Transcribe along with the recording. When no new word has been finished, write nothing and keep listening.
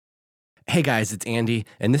Hey guys, it's Andy,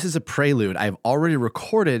 and this is a prelude. I've already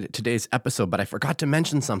recorded today's episode, but I forgot to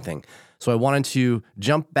mention something. So I wanted to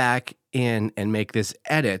jump back in and make this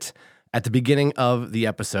edit at the beginning of the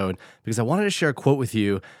episode because I wanted to share a quote with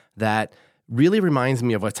you that really reminds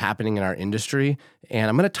me of what's happening in our industry. And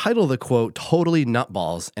I'm going to title the quote, Totally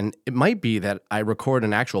Nutballs. And it might be that I record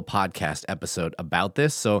an actual podcast episode about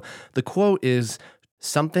this. So the quote is,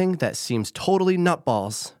 something that seems totally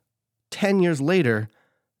nutballs 10 years later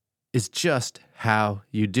is just how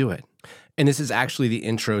you do it. And this is actually the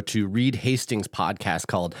intro to Reed Hastings' podcast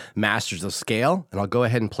called Masters of Scale. And I'll go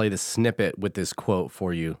ahead and play the snippet with this quote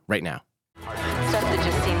for you right now. Stuff that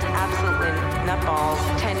just seems absolutely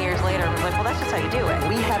nutballs 10 years later, we're like, well, that's just how you do it.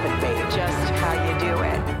 We haven't made it. Just how you do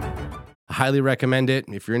it. I highly recommend it.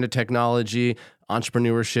 If you're into technology,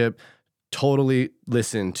 entrepreneurship, totally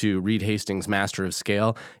listen to Reed Hastings' Master of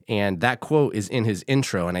Scale. And that quote is in his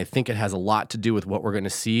intro. And I think it has a lot to do with what we're going to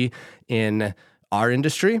see in our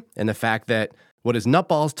industry and the fact that what is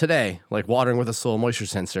nutballs today, like watering with a soil moisture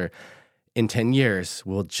sensor, in 10 years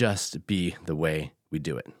will just be the way we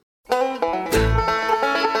do it.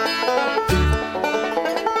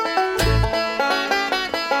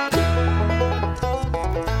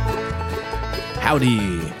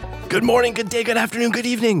 Howdy. Good morning, good day, good afternoon, good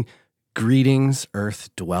evening. Greetings, Earth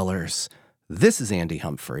dwellers. This is Andy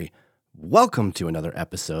Humphrey. Welcome to another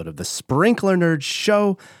episode of the Sprinkler Nerd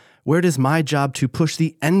Show, where it is my job to push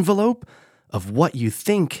the envelope of what you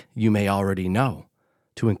think you may already know,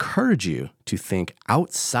 to encourage you to think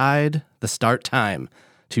outside the start time,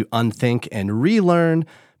 to unthink and relearn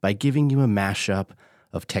by giving you a mashup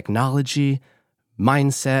of technology,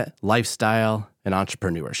 mindset, lifestyle, and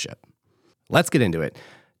entrepreneurship. Let's get into it.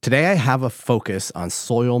 Today, I have a focus on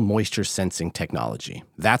soil moisture sensing technology.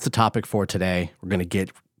 That's the topic for today. We're going to get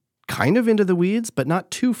kind of into the weeds, but not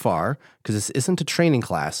too far, because this isn't a training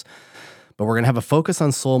class. But we're going to have a focus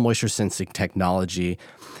on soil moisture sensing technology,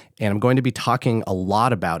 and I'm going to be talking a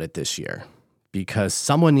lot about it this year, because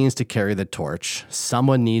someone needs to carry the torch.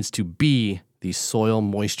 Someone needs to be the soil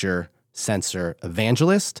moisture sensor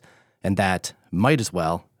evangelist, and that might as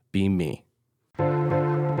well be me.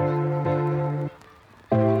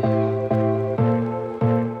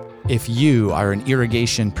 If you are an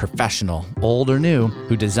irrigation professional, old or new,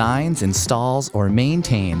 who designs, installs, or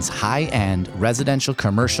maintains high-end residential,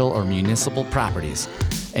 commercial, or municipal properties,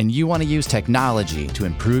 and you want to use technology to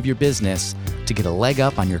improve your business to get a leg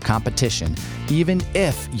up on your competition, even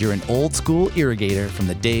if you're an old-school irrigator from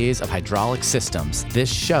the days of hydraulic systems, this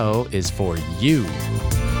show is for you.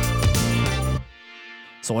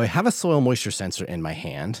 So I have a soil moisture sensor in my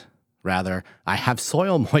hand. Rather, I have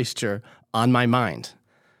soil moisture on my mind.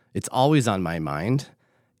 It's always on my mind,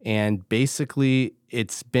 and basically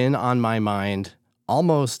it's been on my mind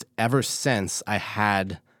almost ever since I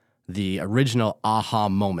had the original aha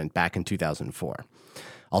moment back in 2004.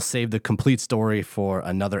 I'll save the complete story for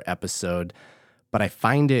another episode, but I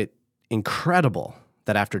find it incredible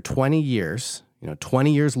that after 20 years,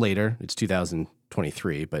 20 years later, it's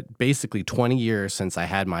 2023, but basically 20 years since I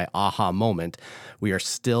had my aha moment, we are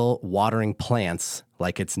still watering plants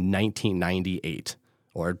like it's 1998.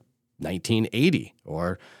 Or 1980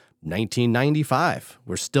 or 1995.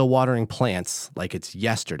 We're still watering plants like it's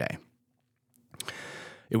yesterday.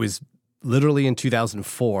 It was literally in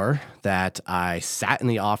 2004 that I sat in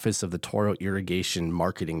the office of the Toro Irrigation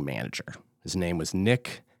marketing manager. His name was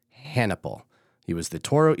Nick Hannipel. He was the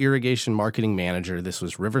Toro Irrigation marketing manager. This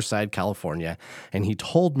was Riverside, California. And he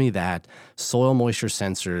told me that soil moisture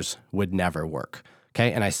sensors would never work.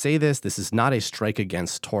 Okay, and I say this is not a strike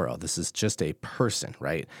against Toro. This is just a person,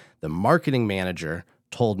 right? The marketing manager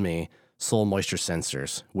told me soil moisture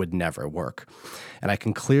sensors would never work. And I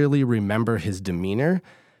can clearly remember his demeanor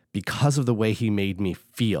because of the way he made me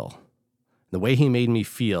feel. The way he made me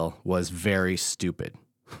feel was very stupid.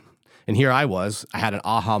 And here I had an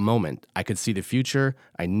aha moment. I could see the future.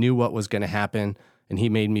 I knew what was going to happen, and he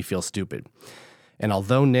made me feel stupid. And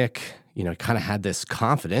although Nick, kind of had this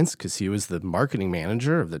confidence because he was the marketing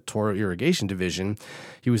manager of the Toro Irrigation division,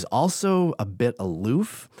 he was also a bit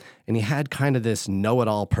aloof, and he had kind of this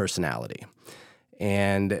know-it-all personality.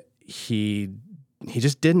 And he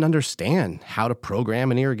just didn't understand how to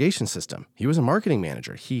program an irrigation system. He was a marketing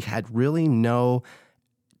manager. He had really no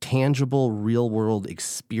tangible, real-world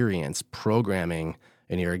experience programming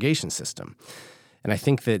an irrigation system. And I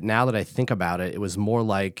think that now that I think about it, it was more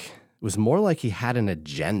like he had an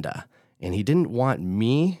agenda, and he didn't want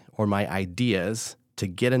me or my ideas to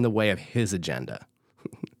get in the way of his agenda.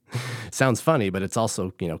 Sounds funny, but it's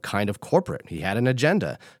also, kind of corporate. He had an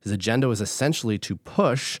agenda. His agenda was essentially to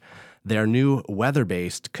push their new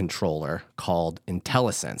weather-based controller called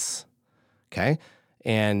IntelliSense. Okay.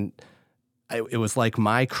 And it was like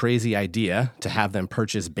my crazy idea to have them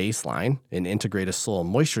purchase Baseline and integrate a soil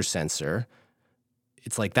moisture sensor.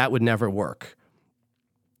 It's like that would never work.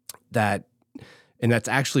 And that's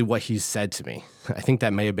actually what he said to me. I think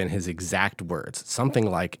that may have been his exact words.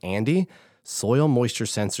 Something like, Andy, soil moisture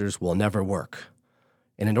sensors will never work.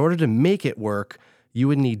 And in order to make it work, you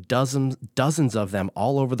would need dozens of them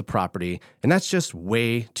all over the property. And that's just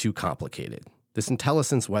way too complicated. This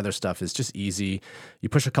IntelliSense weather stuff is just easy. You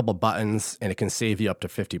push a couple buttons and it can save you up to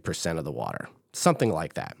 50% of the water. Something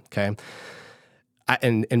like that, okay?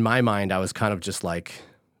 And in my mind, I was kind of just like,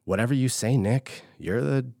 whatever you say, Nick, you're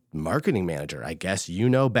the marketing manager. I guess you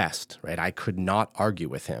know best, right? I could not argue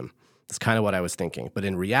with him. That's kind of what I was thinking. But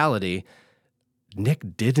in reality,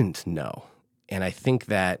 Nick didn't know. And I think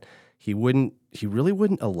that he really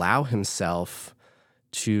wouldn't allow himself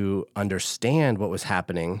to understand what was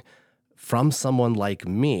happening from someone like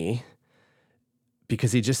me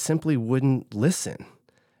because he just simply wouldn't listen.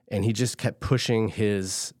 And he just kept pushing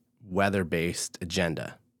his weather-based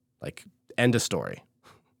agenda. Like, end of story.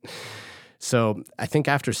 So I think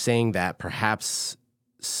after saying that, perhaps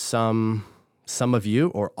some of you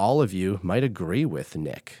or all of you might agree with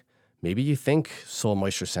Nick. Maybe you think soil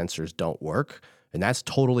moisture sensors don't work, and that's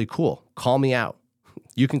totally cool. Call me out.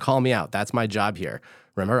 You can call me out. That's my job here.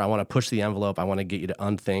 Remember, I want to push the envelope. I want to get you to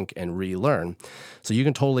unthink and relearn. So you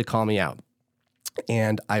can totally call me out.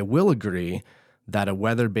 And I will agree that a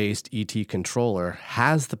weather-based ET controller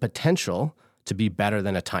has the potential to be better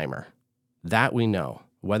than a timer. That we know.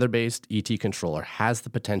 Weather-based ET controller has the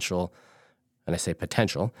potential, and I say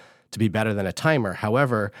potential, to be better than a timer.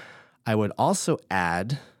 However, I would also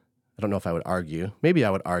add, I don't know if I would argue, maybe I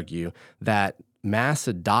would argue that mass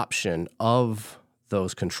adoption of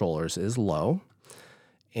those controllers is low.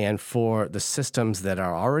 And for the systems that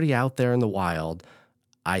are already out there in the wild,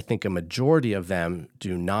 I think a majority of them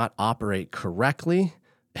do not operate correctly,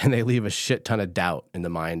 and they leave a shit ton of doubt in the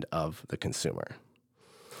mind of the consumer.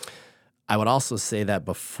 I would also say that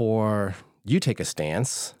before you take a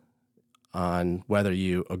stance on whether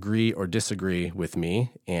you agree or disagree with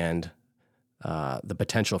me and the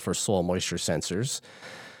potential for soil moisture sensors,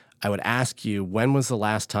 I would ask you, when was the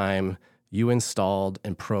last time you installed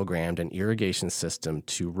and programmed an irrigation system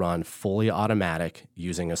to run fully automatic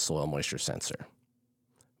using a soil moisture sensor?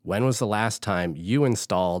 When was the last time you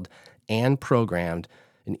installed and programmed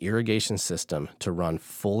an irrigation system to run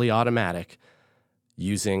fully automatic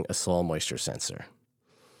using a soil moisture sensor?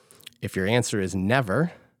 If your answer is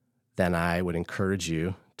never, then I would encourage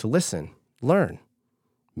you to listen, learn,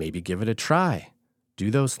 maybe give it a try. Do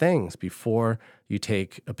those things before you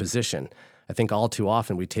take a position. I think all too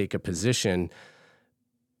often we take a position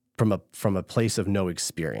from a place of no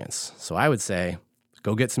experience. So I would say,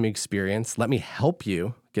 go get some experience. Let me help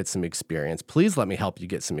you get some experience. Please let me help you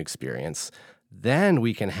get some experience. Then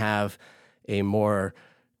we can have a more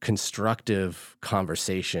constructive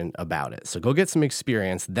conversation about it. So go get some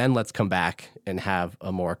experience, then let's come back and have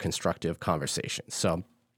a more constructive conversation. So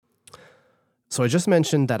I just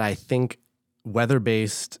mentioned that I think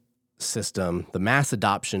weather-based system, the mass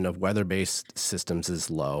adoption of weather-based systems is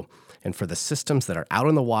low. And for the systems that are out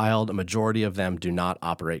in the wild, a majority of them do not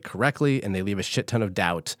operate correctly, and they leave a shit ton of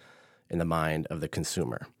doubt in the mind of the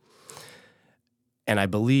consumer. And I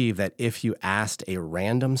believe that if you asked a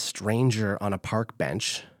random stranger on a park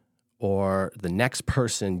bench or the next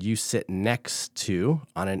person you sit next to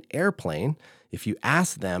on an airplane, if you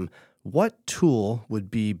ask them what tool would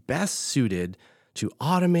be best suited to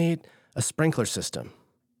automate a sprinkler system,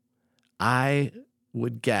 I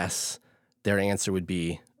would guess their answer would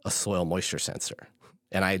be a soil moisture sensor.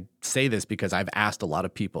 And I say this because I've asked a lot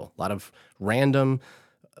of people, a lot of random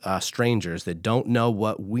strangers that don't know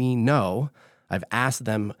what we know. I've asked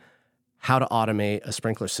them how to automate a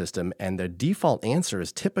sprinkler system, and their default answer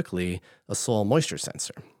is typically a soil moisture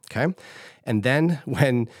sensor, okay? And then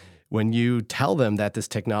when you tell them that this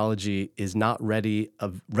technology is not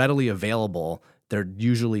readily available, they're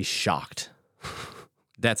usually shocked.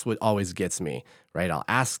 That's what always gets me, right? I'll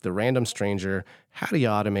ask the random stranger, how do you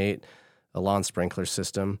automate a lawn sprinkler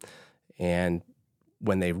system? And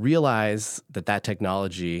when they realize that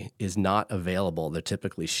technology is not available, they're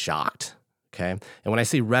typically shocked, okay? And when I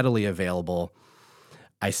say readily available,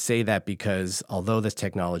 I say that because although this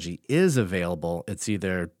technology is available, it's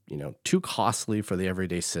either, too costly for the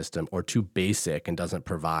everyday system or too basic and doesn't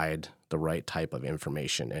provide the right type of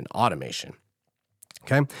information and automation,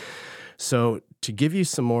 okay? So to give you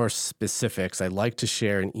some more specifics, I'd like to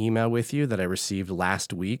share an email with you that I received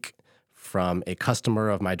last week from a customer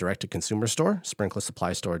of my direct-to-consumer store,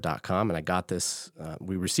 sprinklersupply.store.com. And I got this,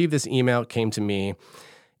 we received this email, it came to me,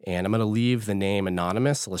 And I'm going to leave the name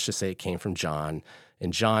anonymous. So let's just say it came from John.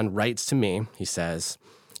 And John writes to me. He says,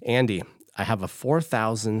 Andy, I have a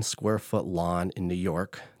 4,000 square foot lawn in New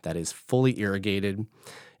York that is fully irrigated.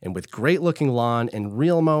 And with great looking lawn and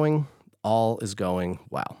real mowing, all is going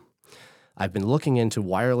well. I've been looking into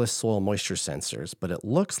wireless soil moisture sensors, but it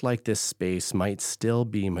looks like this space might still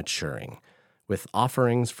be maturing, with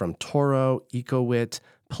offerings from Toro, EcoWit,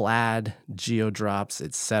 Plaid, Geodrops,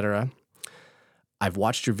 etc. I've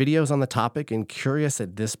watched your videos on the topic and curious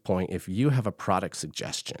at this point if you have a product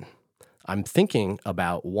suggestion. I'm thinking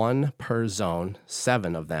about 1 per zone,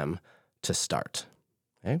 7 of them to start.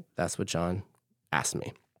 Okay, that's what John asked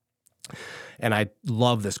me. And I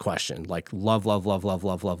love this question, like love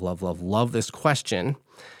this question.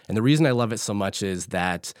 And the reason I love it so much is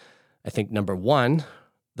that I think, number one,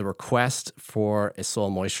 the request for a soil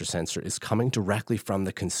moisture sensor is coming directly from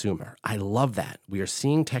the consumer. I love that. We are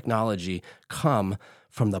seeing technology come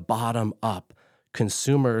from the bottom up.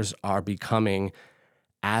 Consumers are becoming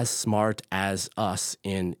as smart as us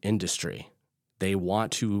in industry. They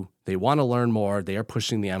want to learn more. They are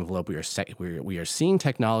pushing the envelope. We are seeing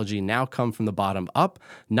technology now come from the bottom up,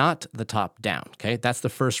 not the top down. Okay, that's the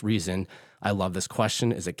first reason I love this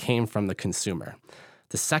question, is it came from the consumer.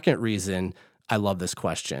 The second reason I love this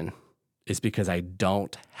question is because I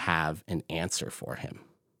don't have an answer for him,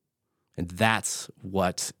 and that's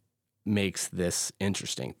what makes this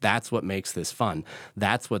interesting. That's what makes this fun.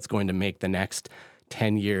 That's what's going to make the next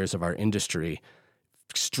 10 years of our industry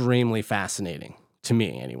extremely fascinating, to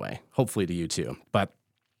me anyway, hopefully to you too. But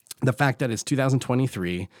the fact that it's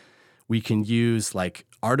 2023, we can use like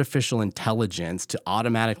artificial intelligence to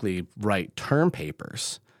automatically write term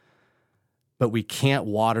papers, but we can't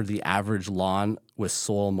water the average lawn with a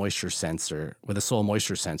soil moisture sensor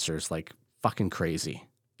is like fucking crazy.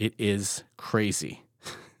 It is crazy.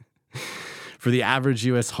 For the average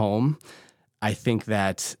US home, I think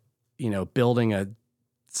that, building a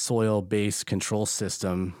soil-based control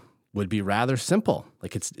system would be rather simple.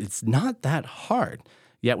 Like it's not that hard.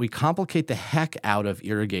 Yet we complicate the heck out of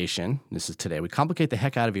irrigation. This is today. We complicate the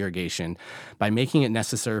heck out of irrigation by making it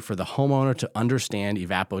necessary for the homeowner to understand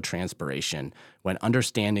evapotranspiration when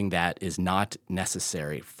understanding that is not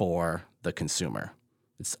necessary for the consumer.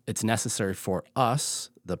 It's necessary for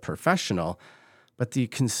us, the professional, but the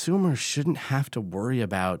consumer shouldn't have to worry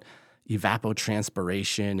about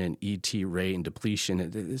evapotranspiration and ET rate and depletion.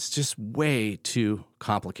 It's just way too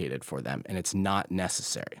complicated for them, and it's not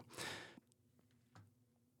necessary.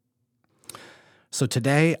 So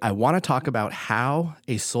today, I want to talk about how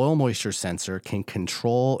a soil moisture sensor can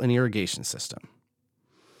control an irrigation system.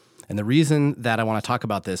 And the reason that I want to talk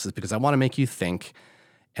about this is because I want to make you think,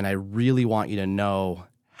 and I really want you to know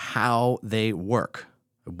how they work.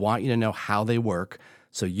 I want you to know how they work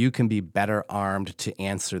so you can be better armed to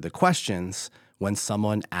answer the questions when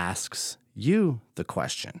someone asks you the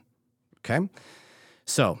question, okay?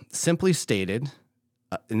 So simply stated,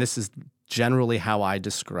 and this is generally how I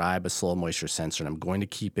describe a soil moisture sensor, and I'm going to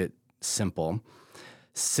keep it simple.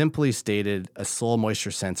 Simply stated, a soil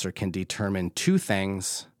moisture sensor can determine 2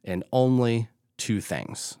 things and only 2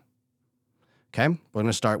 things, okay? We're going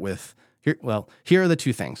to start with, here are the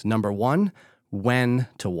 2 things. Number 1, when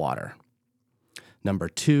to water. Number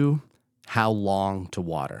 2, how long to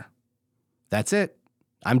water. That's it.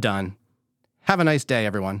 I'm done. Have a nice day,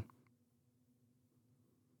 everyone.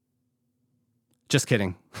 Just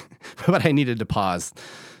kidding. But I needed to pause,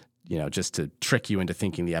 just to trick you into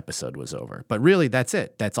thinking the episode was over. But really, that's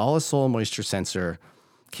it. That's all a soil moisture sensor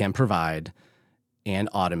can provide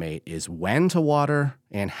and automate is when to water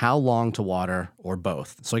and how long to water, or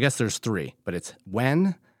both. So I guess there's 3, but it's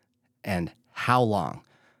when and how long.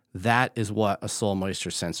 That is what a soil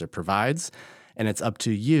moisture sensor provides, and it's up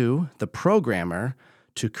to you, the programmer,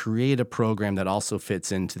 to create a program that also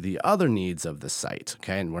fits into the other needs of the site,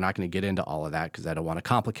 okay? And we're not going to get into all of that because I don't want to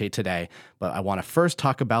complicate today, but I want to first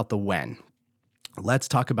talk about the when. Let's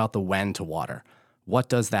talk about the when to water. What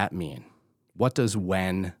does that mean? What does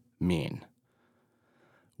when mean?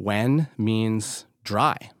 When means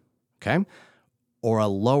dry, okay? Or a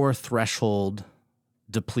lower threshold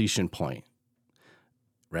depletion point.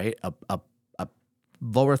 Right? A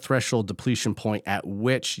lower threshold depletion point at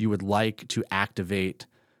which you would like to activate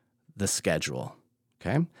the schedule.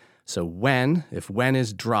 Okay? So if when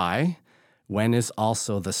is dry, when is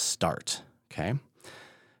also the start. Okay?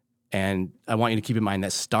 And I want you to keep in mind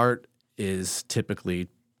that start is typically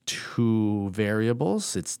 2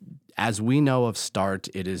 variables. It's, as we know of start,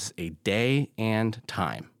 it is a day and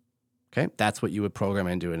time. Okay? That's what you would program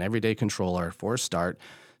into an everyday controller for start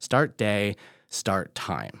day, start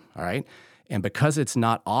time, all right? And because it's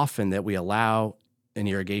not often that we allow an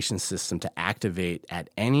irrigation system to activate at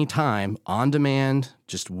any time on demand,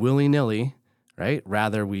 just willy-nilly, right?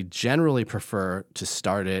 Rather, we generally prefer to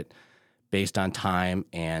start it based on time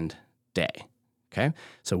and day. Okay.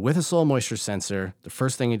 So with a soil moisture sensor, the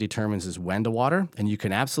first thing it determines is when to water, and you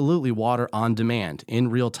can absolutely water on demand in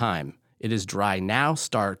real time. It is dry now,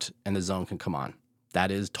 start, and the zone can come on.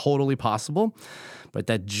 That is totally possible, but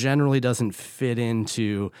that generally doesn't fit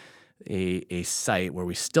into a site where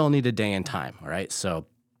we still need a day and time. All right. So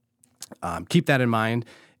keep that in mind.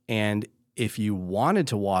 And if you wanted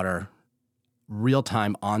to water real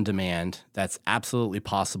time on demand, that's absolutely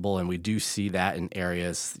possible. And we do see that in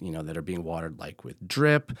areas, that are being watered like with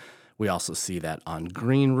drip. We also see that on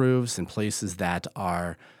green roofs and places that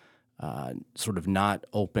are sort of not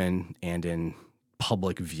open and in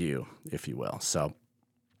public view, if you will. So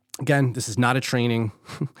again, this is not a training,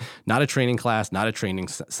 not a training class, not a training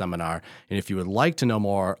seminar. And if you would like to know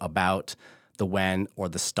more about the when or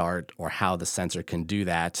the start or how the sensor can do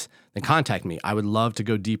that, then contact me. I would love to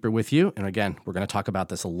go deeper with you. And again, we're going to talk about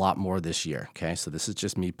this a lot more this year. Okay. So this is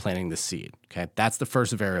just me planting the seed. Okay. That's the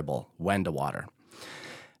first variable, when to water.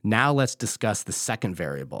 Now let's discuss the second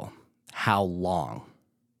variable, how long.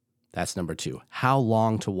 That's number 2. How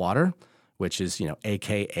long to water, which is,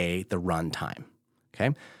 AKA the run time.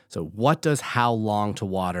 Okay. So what does how long to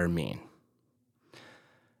water mean?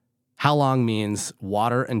 How long means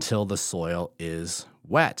water until the soil is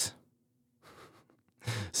wet.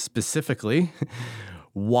 Specifically,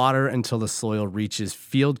 water until the soil reaches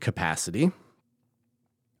field capacity.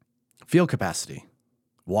 Field capacity.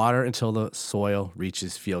 Water until the soil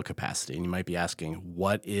reaches field capacity. And you might be asking,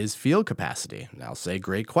 what is field capacity? And I'll say,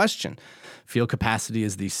 great question. Field capacity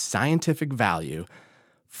is the scientific value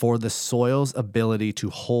for the soil's ability to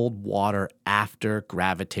hold water after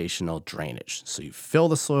gravitational drainage. So you fill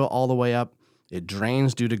the soil all the way up, it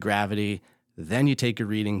drains due to gravity, then you take a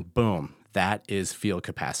reading, boom, that is field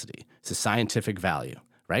capacity. It's a scientific value,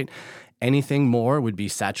 right? Anything more would be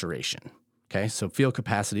saturation, okay? So field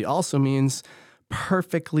capacity also means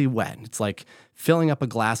perfectly wet. It's like filling up a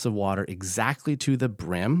glass of water exactly to the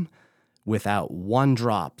brim without one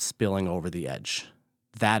drop spilling over the edge.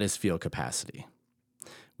 That is field capacity.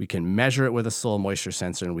 We can measure it with a soil moisture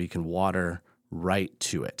sensor and we can water right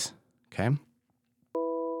to it, okay?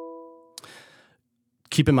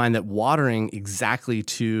 Keep in mind that watering exactly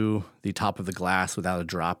to the top of the glass without a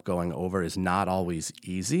drop going over is not always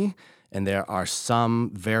easy, and there are some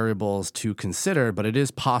variables to consider, but it is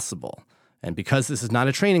possible. And because this is not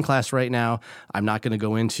a training class right now, I'm not going to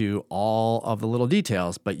go into all of the little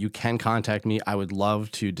details, but you can contact me. I would love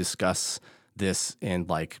to discuss this in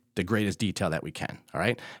the greatest detail that we can. All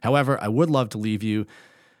right. However, I would love to leave you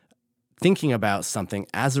thinking about something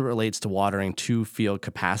as it relates to watering to field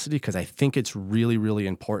capacity, because I think it's really, really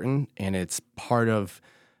important. And it's part of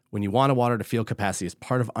when you want to water to field capacity, it's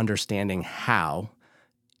part of understanding how,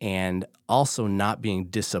 and also not being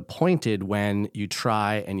disappointed when you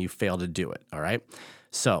try and you fail to do it. All right.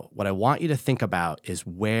 So what I want you to think about is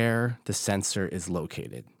where the sensor is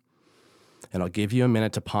located. And I'll give you a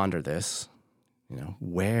minute to ponder this.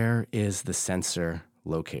 Where is the sensor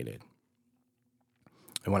located?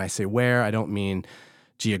 And when I say where, I don't mean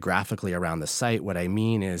geographically around the site. What I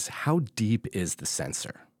mean is, how deep is the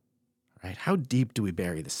sensor, right? How deep do we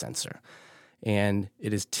bury the sensor? And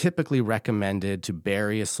it is typically recommended to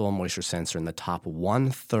bury a soil moisture sensor in the top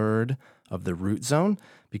 1/3 of the root zone,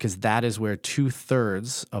 because that is where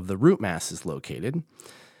 2/3 of the root mass is located.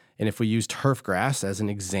 And if we use turf grass as an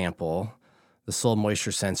example, the soil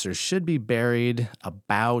moisture sensor should be buried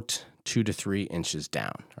about 2 to 3 inches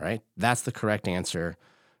down. All right. That's the correct answer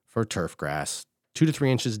for turf grass. 2 to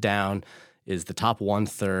 3 inches down is the top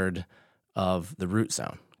 1/3 of the root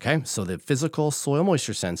zone. Okay. So the physical soil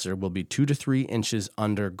moisture sensor will be 2 to 3 inches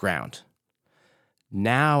underground.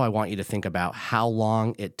 Now I want you to think about how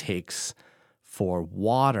long it takes for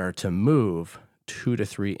water to move 2 to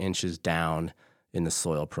 3 inches down in the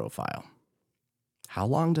soil profile. How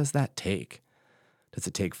long does that take? Does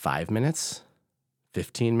it take 5 minutes,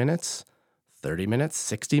 15 minutes, 30 minutes,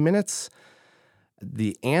 60 minutes?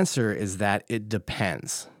 The answer is that it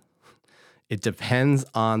depends. It depends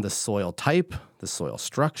on the soil type, the soil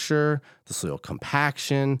structure, the soil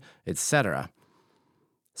compaction, etc.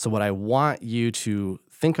 So what I want you to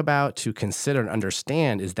think about, to consider and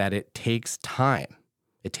understand is that it takes time.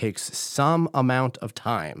 It takes some amount of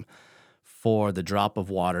time for the drop of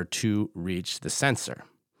water to reach the sensor.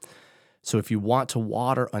 So if you want to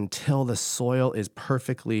water until the soil is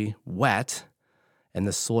perfectly wet and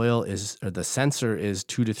the sensor is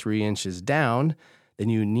 2 to 3 inches down, then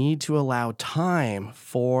you need to allow time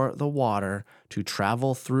for the water to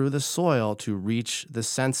travel through the soil to reach the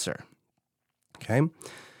sensor. Okay?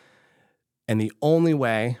 And the only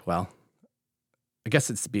way, well, I guess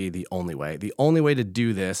it's the only way to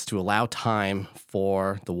do this, to allow time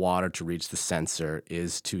for the water to reach the sensor,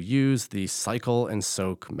 is to use the cycle and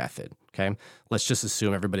soak method. Okay, let's just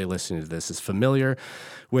assume everybody listening to this is familiar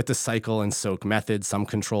with the cycle and soak method. Some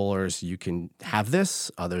controllers, you can have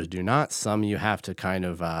this, others do not. Some you have to kind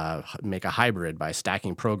of make a hybrid by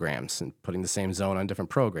stacking programs and putting the same zone on different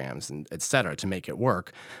programs, and et cetera, to make it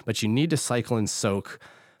work. But you need to cycle and soak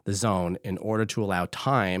the zone in order to allow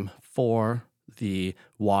time for the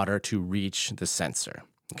water to reach the sensor.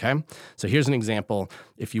 Okay, so here's an example.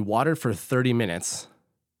 If you watered for 30 minutes,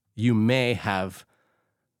 you may have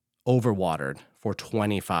overwatered for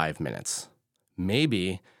 25 minutes.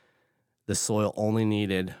 Maybe the soil only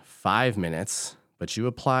needed 5 minutes, but you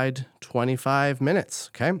applied 25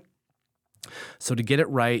 minutes, okay? So to get it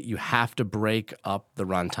right, you have to break up the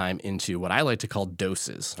runtime into what I like to call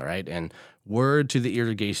doses, all right? And word to the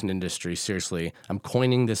irrigation industry, seriously, I'm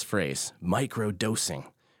coining this phrase, micro-dosing.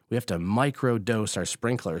 We have to micro-dose our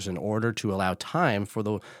sprinklers in order to allow time for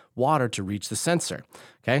the water to reach the sensor,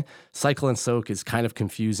 okay? Cycle and soak is kind of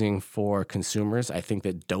confusing for consumers. I think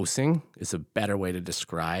that dosing is a better way to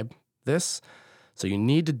describe this. So you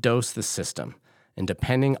need to dose the system. And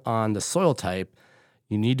depending on the soil type,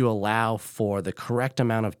 you need to allow for the correct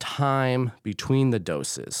amount of time between the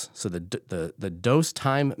doses. So the dose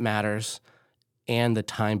time matters, and the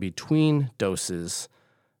time between doses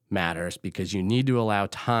matters, because you need to allow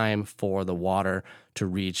time for the water to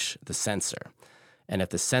reach the sensor. And if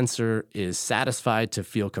the sensor is satisfied to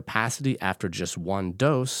feel capacity after just one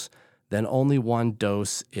dose, then only one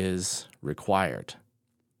dose is required.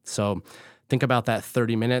 So think about that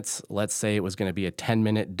 30 minutes. Let's say it was going to be a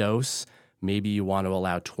 10-minute dose. Maybe you want to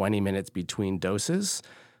allow 20 minutes between doses.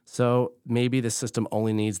 So maybe the system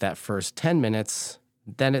only needs that first 10 minutes.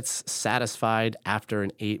 Then it's satisfied after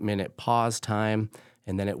an 8-minute pause time,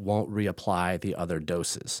 and then it won't reapply the other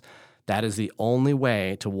doses. That is the only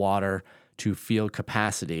way to water to feel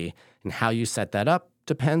capacity, and how you set that up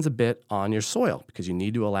depends a bit on your soil, because you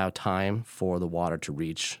need to allow time for the water to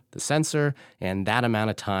reach the sensor, and that amount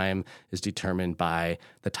of time is determined by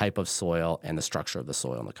the type of soil and the structure of the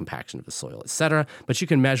soil and the compaction of the soil, et cetera. But you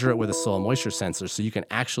can measure it with a soil moisture sensor, so you can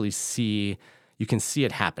actually see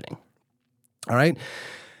it happening. All right?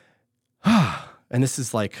 And this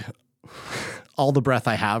is like all the breath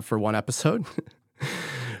I have for one episode.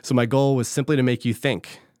 So my goal was simply to make you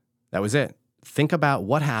think. That was it. Think about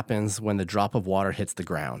what happens when the drop of water hits the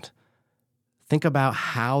ground. Think about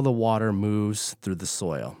how the water moves through the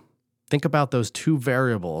soil. Think about those two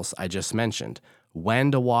variables I just mentioned.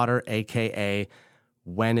 When to water, aka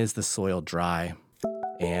when is the soil dry,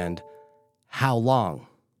 and how long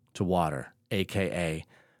to water, aka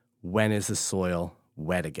when is the soil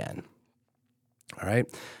wet again. All right.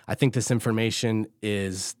 I think this information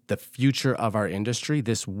is the future of our industry.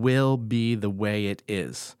 This will be the way it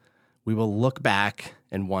is. We will look back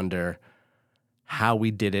and wonder how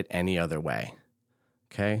we did it any other way.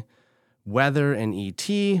 Okay. Weather and ET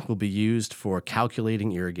will be used for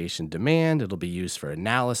calculating irrigation demand. It'll be used for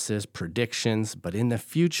analysis, predictions, but in the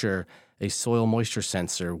future, a soil moisture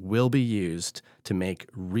sensor will be used to make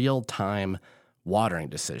real-time watering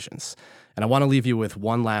decisions. And I want to leave you with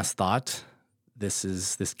one last thought.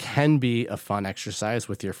 This can be a fun exercise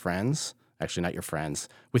with your friends. Actually, not your friends,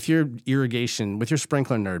 with your irrigation, with your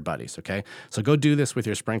sprinkler nerd buddies, okay? So go do this with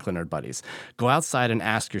your sprinkler nerd buddies. Go outside and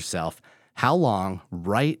ask yourself, how long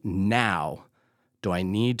right now do I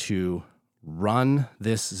need to run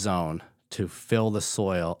this zone to fill the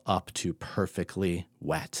soil up to perfectly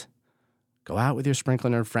wet? Go out with your sprinkler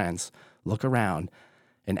nerd friends, look around,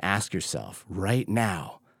 and ask yourself, right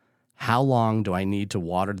now, how long do I need to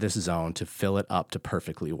water this zone to fill it up to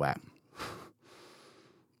perfectly wet?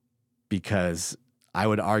 Because I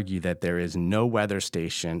would argue that there is no weather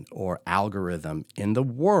station or algorithm in the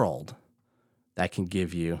world that can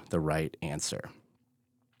give you the right answer.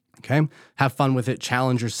 Okay? Have fun with it.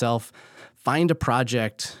 Challenge yourself. Find a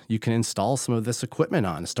project you can install some of this equipment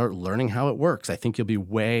on and start learning how it works. I think you'll be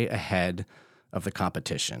way ahead of the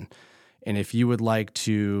competition. And if you would like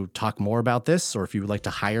to talk more about this, or if you would like to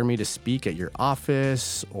hire me to speak at your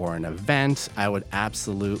office or an event, I would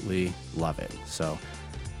absolutely love it. So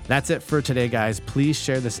that's it for today, guys. Please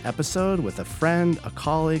share this episode with a friend, a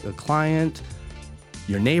colleague, a client,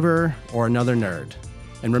 your neighbor, or another nerd.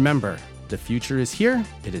 And remember, the future is here.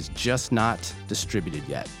 It is just not distributed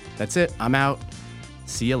yet. That's it. I'm out.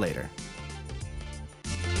 See you later.